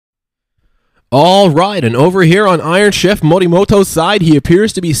Alright, and over here on Iron Chef Morimoto's side, he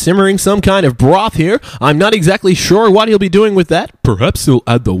appears to be simmering some kind of broth here. I'm not exactly sure what he'll be doing with that. Perhaps he'll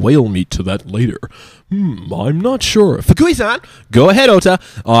add the whale meat to that later. I'm not sure. Fukui-san, go ahead, Ota.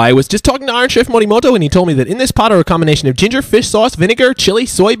 I was just talking to Iron Chef Morimoto, and he told me that in this pot are a combination of ginger, fish sauce, vinegar, chili,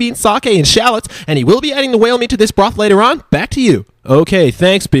 soybean, sake, and shallots, and he will be adding the whale meat to this broth later on. Back to you. Okay,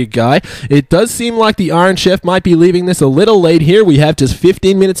 thanks, big guy. It does seem like the Iron Chef might be leaving this a little late here. We have just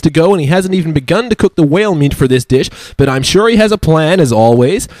 15 minutes to go, and he hasn't even begun to cook the whale meat for this dish, but I'm sure he has a plan, as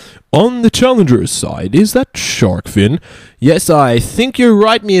always. On the challenger's side, is that shark fin? Yes, I think you're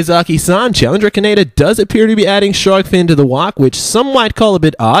right, Miyazaki-san. Challenger Kaneda does appear to be adding shark fin to the wok, which some might call a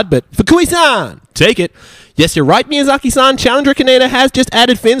bit odd, but Fukui-san, take it. Yes, you're right, Miyazaki-san. Challenger Kaneda has just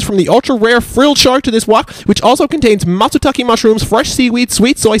added fins from the ultra-rare frilled shark to this wok, which also contains matsutake mushrooms, fresh seaweed,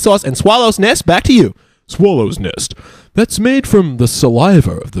 sweet soy sauce, and swallow's nest. Back to you. Swallow's nest. That's made from the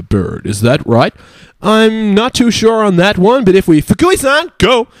saliva of the bird, is that right? I'm not too sure on that one, but if we... Fukui-san,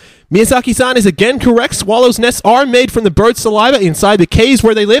 go! Miyazaki-san is again correct. Swallows' nests are made from the bird's saliva inside the caves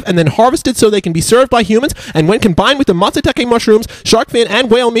where they live and then harvested so they can be served by humans. And when combined with the matsutake mushrooms, shark fin, and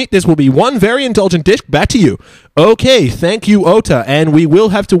whale meat, this will be one very indulgent dish. Back to you. Okay, thank you, Ota. And we will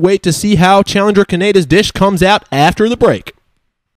have to wait to see how Challenger Kaneda's dish comes out after the break.